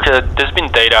 Yeah, look, there's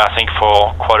been data, I think,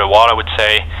 for quite a while, I would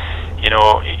say.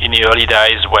 In the early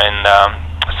days when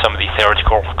some of the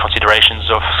theoretical considerations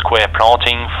of square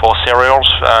planting for cereals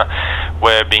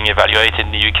were being evaluated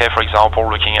in the UK, for example,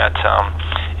 looking at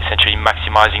essentially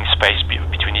maximizing space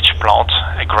between each plant,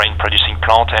 a grain-producing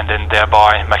plant, and then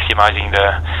thereby maximizing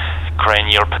the grain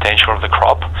yield potential of the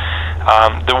crop.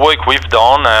 The work we've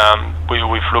done,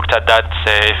 we've looked at that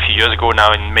a few years ago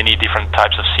now in many different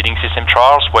types of seeding system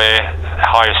trials where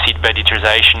higher seed bed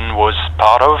utilization was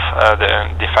part of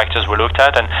the factors we looked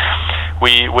at, and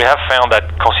we have found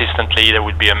that consistently there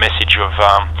would be a message of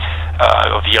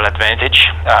yield advantage,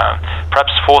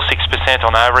 perhaps 4-6%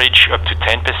 on average, up to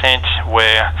 10%,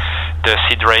 where the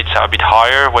seed rates are a bit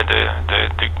higher, where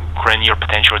the grain yield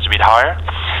potential is a bit higher.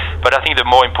 But I think the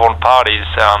more important part is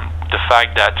the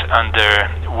fact that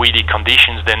under weedy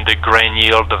conditions, then the grain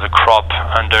yield of the crop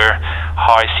under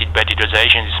high seed bed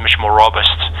utilization is much more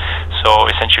robust. So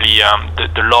essentially,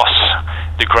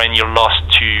 the grain yield loss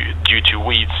due to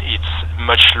weeds, it's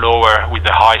much lower with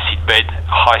the high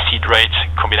seed rate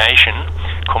combination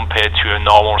compared to a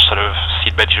normal sort of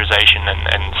seed bed utilization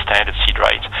and standard seed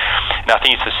rate. And I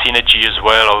think it's a synergy as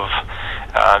well of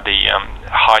the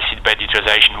high seed bed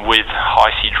utilization with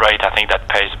high seed rate. I think that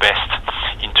pays best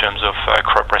in terms of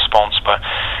crop response. But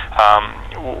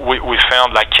we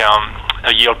found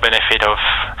a yield benefit of,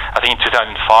 I think in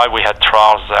 2005 we had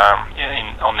trials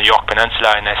on the York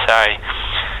Peninsula in SA,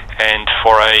 and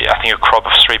for I think a crop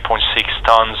of 3.6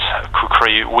 tons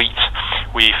Kukri wheat,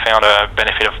 we found a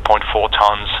benefit of 0.4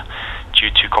 tons due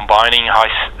to combining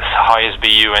high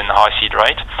SBU and high seed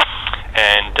rate.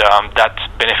 And that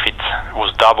benefit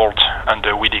was doubled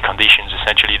under weedy conditions.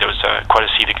 Essentially, there was quite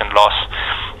a significant loss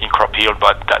in crop yield,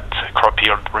 but that crop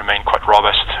yield remained quite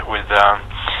robust with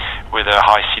a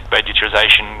high seed bed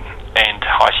utilization and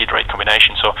high seed rate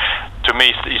combination. So, to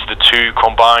me, it's the two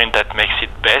combined that makes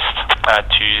it best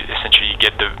to essentially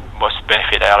get the most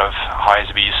benefit out of high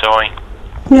SBU sowing.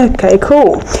 Okay,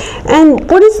 cool. And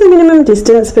what is the minimum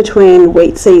distance between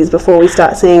wheat seeds before we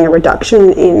start seeing a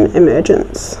reduction in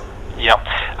emergence? Yeah.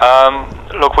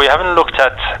 Look, we haven't looked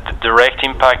at the direct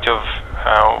impact of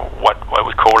what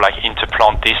we call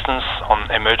interplant distance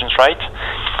on emergence rate,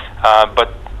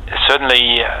 but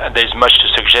certainly there's much to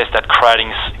suggest that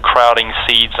crowding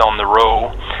seeds on the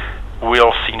row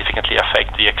will significantly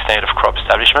affect the extent of crop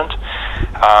establishment.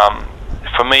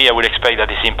 For me, I would expect that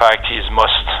this impact is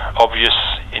most obvious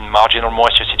in marginal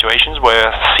moisture situations where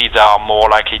seeds are more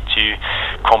likely to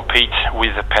compete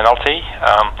with the penalty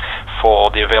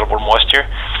for the available moisture.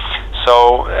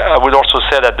 So I would also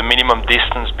say that the minimum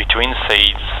distance between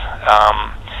seeds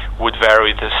would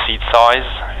vary with the seed size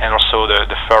and also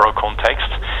the furrow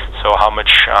context. So how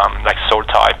much like soil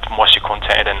type, moisture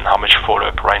content, and how much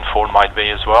follow-up rainfall might be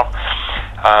as well.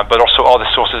 But also other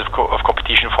sources of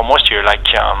competition for moisture, like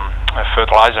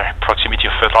fertilizer, proximity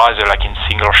of fertilizer, like in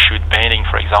single shoot banding,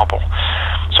 for example.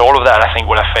 So all of that, I think,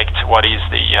 will affect what is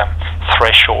the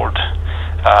threshold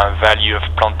value of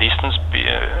plant distance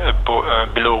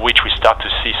below which we start to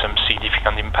see some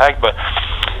significant impact. But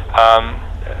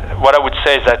what I would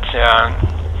say is that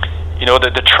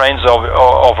the trends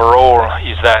overall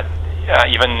is that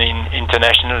even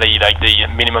internationally, like the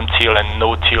minimum till and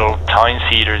no till tine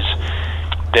seeders,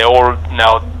 they all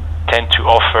now tend to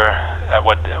offer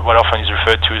what often is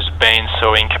referred to as band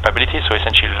sowing capability, so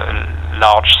essentially a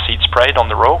large seed spread on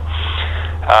the row,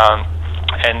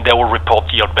 and they will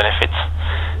report yield benefits.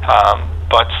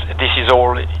 But this is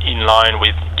all in line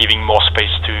with giving more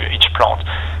space to each plant.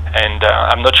 And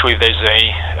I'm not sure if there's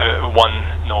a one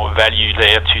value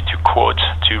there to quote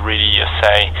to really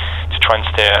say to try and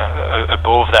stay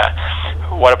above that.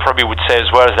 What I probably would say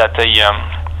as well is that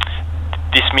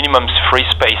this minimum free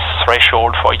space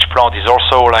threshold for each plant is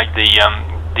also like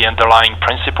the underlying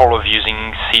principle of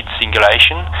using seed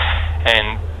singulation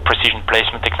and precision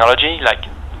placement technology, like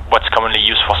what's commonly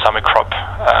used for summer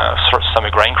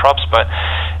grain crops, but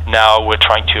now we're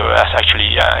trying to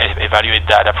actually evaluate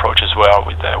that approach as well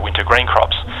with winter grain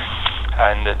crops.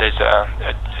 And there's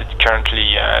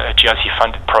currently a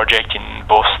GRC-funded project in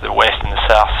both the west and the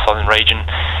southern region,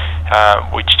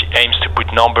 which aims to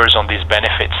put numbers on these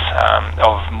benefits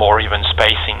of more even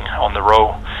spacing on the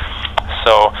row.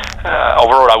 So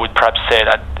overall, I would perhaps say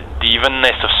that the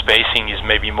evenness of spacing is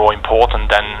maybe more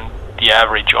important than the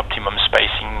average optimum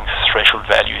spacing threshold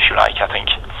value, if you like, I think.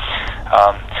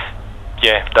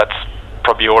 That's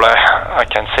probably all I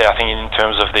can say, I think, in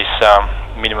terms of this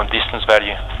minimum distance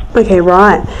value. Okay,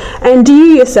 right. And do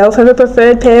you yourself have a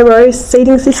preferred pair row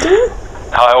seeding system?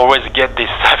 I always get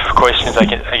these type of questions, I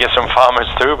guess, from farmers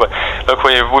too. But look,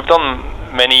 we've done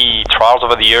many trials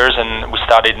over the years, and we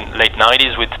started in late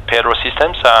 90s with paired row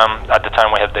systems. At the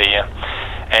time, we had the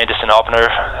Anderson opener,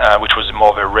 which was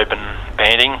more of a ribbon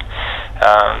banding,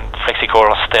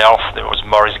 Flexicoil Stealth, there was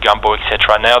Morris Gumbo,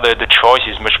 etc. Now the choice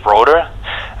is much broader,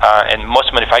 and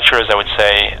most manufacturers, I would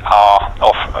say,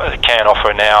 can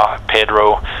offer now paired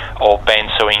row or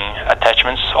band sowing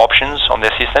attachments options on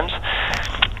their systems.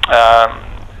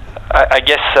 I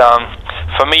guess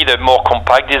for me, the more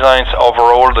compact designs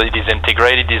overall, these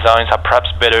integrated designs are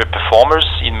perhaps better performers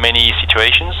in many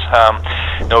situations.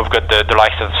 We've got the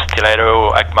likes of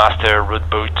Stiletto, Agmaster, Root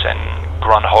Boot, and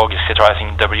Groundhog, etc. I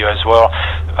think W as well.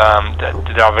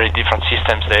 There are very different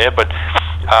systems there, but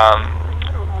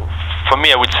for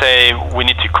me, I would say we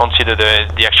need to consider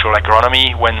the actual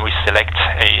agronomy when we select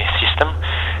a system,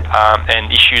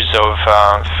 and issues of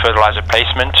fertilizer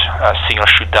placement, single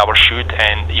shoot, double shoot,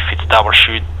 and if it's double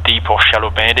shoot, deep or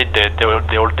shallow banded,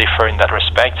 they all differ in that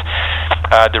respect.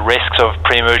 The risks of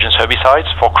pre-emergence herbicides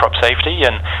for crop safety,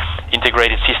 and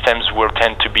integrated systems will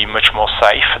tend to be much more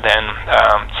safe than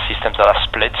systems that are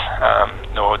split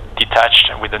or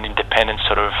detached with an independent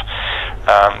sort of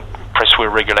press wheel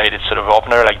regulated sort of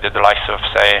opener, like the likes of,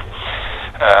 say,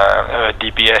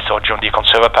 DPS or John Deere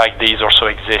Conservapack. These also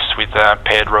exist with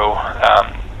paired row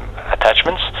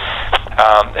attachments,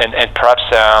 and perhaps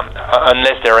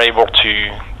unless they're able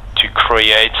to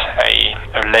create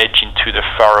a ledge into the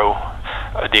furrow,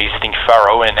 the existing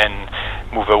furrow, and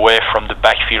move away from the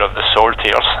backfill of the soil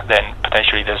tills, then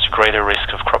potentially there's greater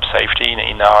risk of crop safety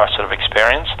in our sort of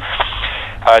experience.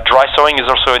 Dry sowing is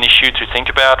also an issue to think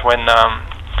about when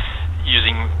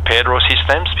using paired row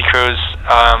systems, because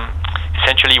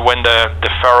essentially when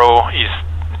the furrow is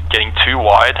getting too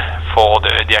wide for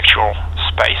the actual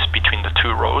space between the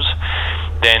two rows,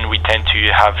 then we tend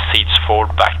to have seeds fall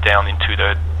back down into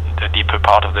the deeper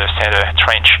part of the center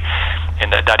trench,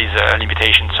 and that is a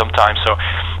limitation sometimes. So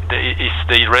it's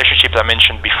the relationship I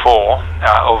mentioned before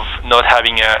of not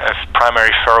having a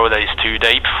primary furrow that is too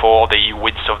deep for the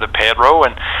width of the paired row,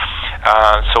 and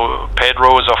so paired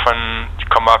rows often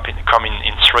come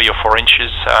in 3 or 4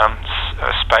 inches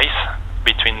space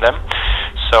between them.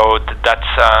 So that's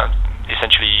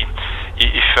essentially,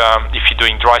 if you're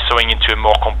doing dry sowing into a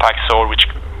more compact soil, which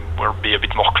will be a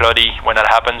bit more cloddy when that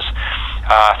happens,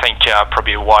 I think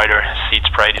probably a wider seed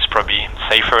spread is probably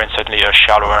safer, and certainly a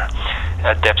shallower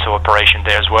depth of operation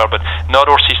there as well. But not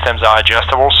all systems are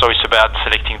adjustable, so it's about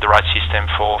selecting the right system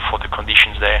for the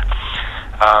conditions there.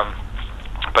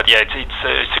 But yeah,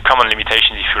 it's a common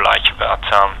limitation, if you like, about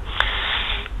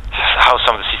how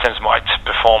some of the systems might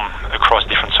perform across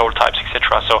different soil types,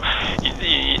 etc. So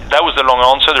that was the long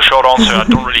answer. The short answer, I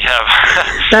don't really have.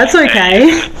 That's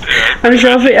okay.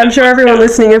 I'm sure everyone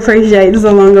listening appreciates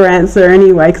the longer answer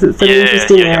anyway, because it's an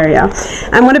interesting area.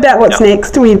 And what about what's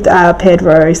next with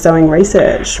Pedro Sowing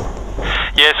Research?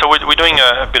 Yeah, so we're doing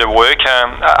a bit of work.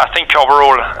 I think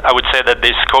overall, I would say that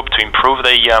there's scope to improve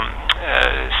the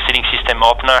seeding system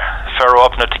opener, furrow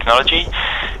opener technology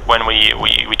when we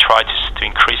try to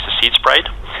increase the seed spread,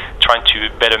 trying to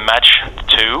better match the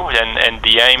two. And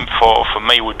the aim for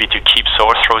me would be to keep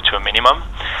soil throw to a minimum.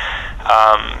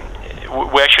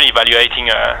 We're actually evaluating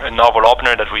a novel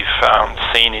opener that we've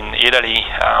seen in Italy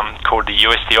called the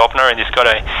UST opener, and it's got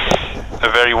a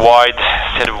very wide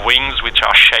set of wings which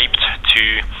are shaped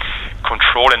to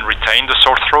control and retain the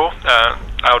soil throw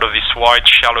out of this wide,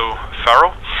 shallow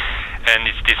furrow, and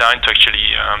it's designed to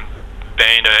actually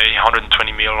bend a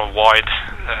 120 mil wide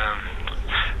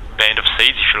band of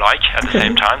seeds, if you like, at the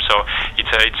same time. So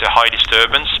it's a high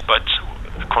disturbance but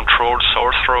controlled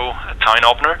soil throw tine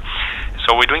opener.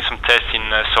 So we're doing some tests in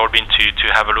Soilbean to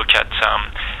have a look at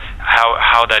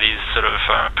how that is sort of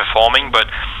performing. But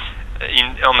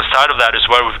on the side of that as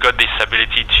well, we've got this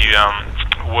ability to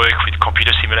work with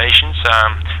computer simulations.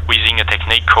 We're using a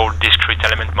technique called discrete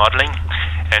element modeling,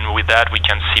 and with that we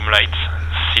can simulate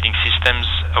seeding systems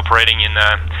operating in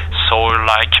a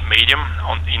soil-like medium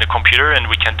in a computer, and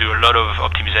we can do a lot of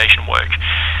optimization work.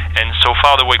 And so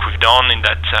far the work we've done in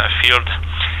that field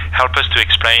help us to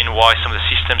explain why some of the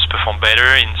systems perform better,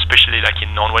 especially like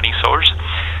in non-wetting soils.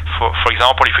 For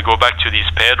example, if we go back to these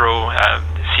Pedro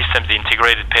systems, the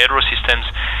integrated Pedro systems,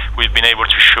 we've been able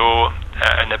to show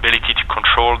an ability to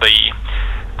control the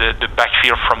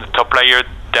backfill from the top layer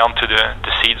down to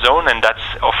the seed zone, and that's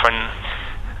often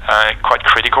quite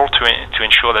critical to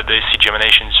ensure that the seed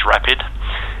germination is rapid.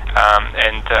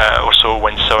 And also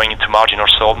when sowing into marginal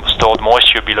stored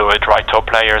moisture below a dry top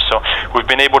layer. So we've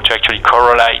been able to actually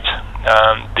correlate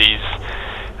these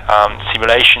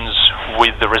simulations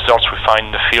with the results we find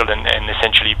in the field, and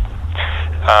essentially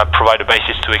provide a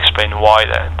basis to explain why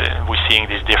we're seeing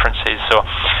these differences. So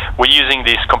we're using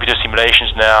these computer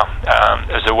simulations now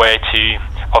as a way to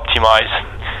optimize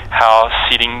how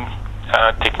seeding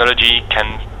technology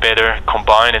can better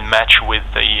combine and match with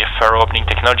the furrow opening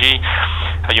technology.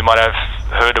 You might have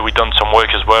heard that we've done some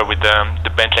work as well with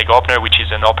the bent leg opener, which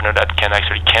is an opener that can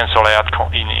actually cancel out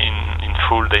in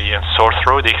full the soil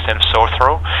throw, the extent of soil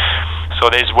throw. So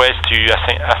there's ways to,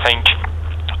 I think,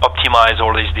 optimize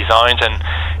all these designs and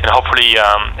hopefully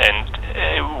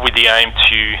with the aim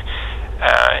to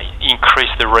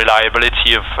increase the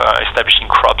reliability of establishing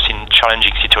crops in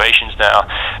challenging situations. Now,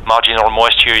 marginal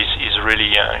moisture is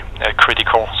really a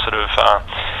critical sort of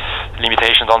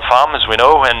limitations on farm, as we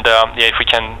know, and if we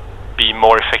can be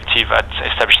more effective at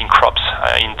establishing crops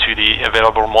into the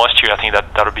available moisture, I think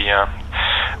that'll be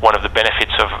one of the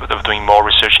benefits of doing more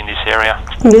research in this area.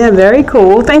 Yeah, very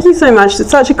cool. Thank you so much.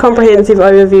 It's such a comprehensive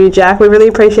overview, Jack. We really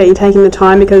appreciate you taking the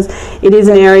time, because it is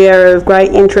an area of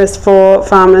great interest for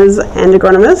farmers and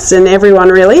agronomists and everyone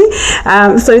really.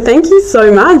 So thank you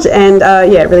so much, and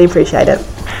really appreciate it.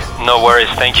 No worries.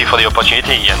 Thank you for the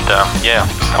opportunity, and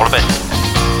all the best.